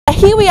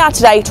here we are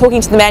today talking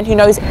to the man who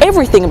knows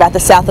everything about the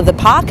south of the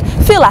park,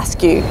 Phil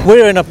Askew.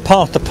 We're in a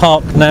part of the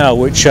park now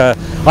which I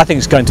think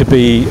is going to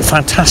be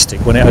fantastic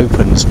when it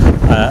opens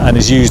and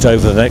is used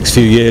over the next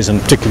few years,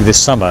 and particularly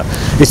this summer.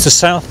 It's the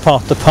south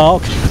part of the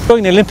park.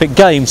 During the Olympic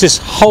Games, this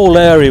whole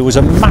area was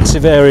a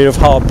massive area of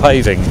hard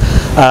paving,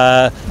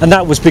 and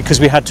that was because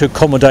we had to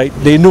accommodate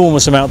the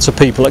enormous amounts of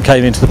people that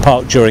came into the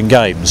park during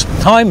games.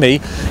 Behind me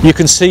you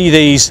can see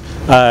these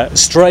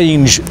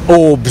strange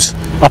orbs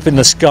up in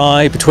the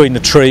sky between the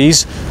trees,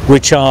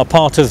 which are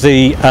part of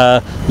the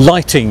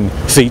lighting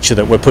feature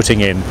that we're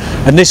putting in,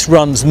 and this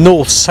runs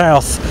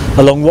north-south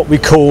along what we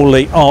call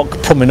the Arc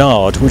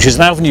Promenade, which is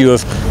an avenue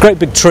of great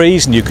big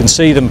trees, and you can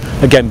see them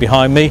again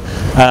behind me,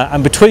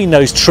 and between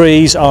those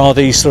trees are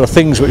these sort of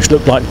things which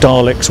look like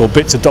Daleks or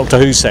bits of Doctor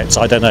Who sets,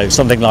 I don't know,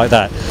 something like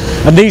that.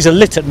 And these are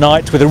lit at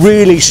night with a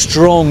really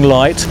strong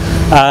light,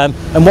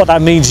 and what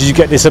that means is you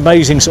get this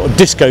amazing sort of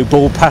disco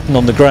ball pattern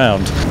on the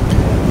ground.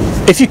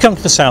 If you come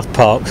to the South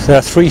Park, there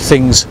are three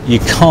things you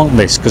can't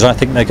miss because I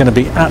think they're going to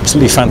be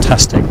absolutely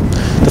fantastic.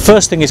 The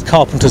first thing is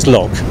Carpenter's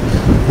Lock,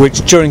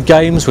 which during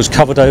games was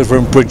covered over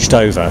and bridged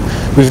over.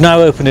 We've now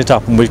opened it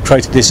up and we've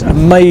created this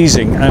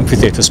amazing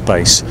amphitheatre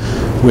space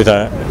with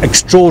an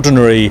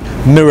extraordinary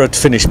mirrored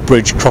finished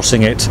bridge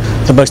crossing it,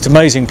 the most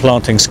amazing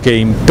planting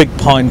scheme, big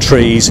pine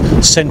trees,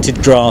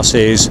 scented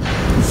grasses,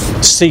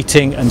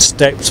 seating and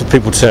steps for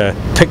people to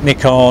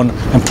picnic on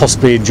and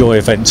possibly enjoy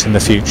events in the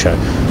future.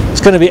 It's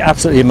going to be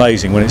absolutely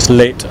amazing when it's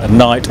lit at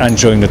night and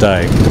during the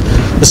day.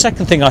 The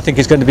second thing I think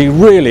is going to be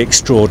really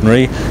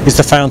extraordinary is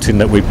the fountain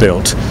that we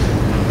built.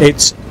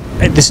 It's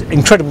this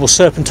incredible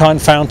serpentine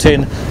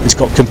fountain. It's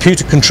got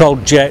computer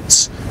controlled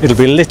jets, it'll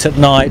be lit at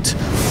night,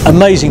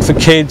 amazing for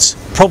kids,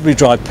 probably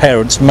drive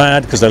parents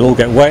mad because they'll all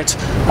get wet,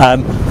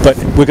 but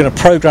we're going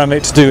to program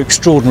it to do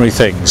extraordinary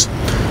things.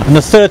 And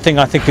the third thing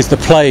I think is the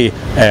play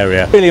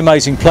area. Really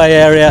amazing play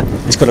area.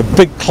 It's got a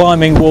big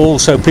climbing wall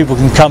so people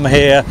can come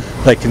here,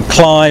 they can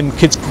climb,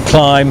 kids can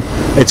climb.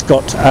 It's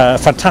got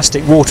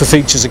fantastic water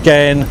features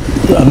again,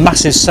 a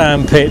massive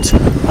sand pit,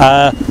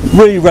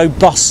 really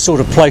robust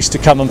sort of place to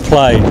come and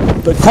play,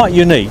 but quite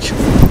unique.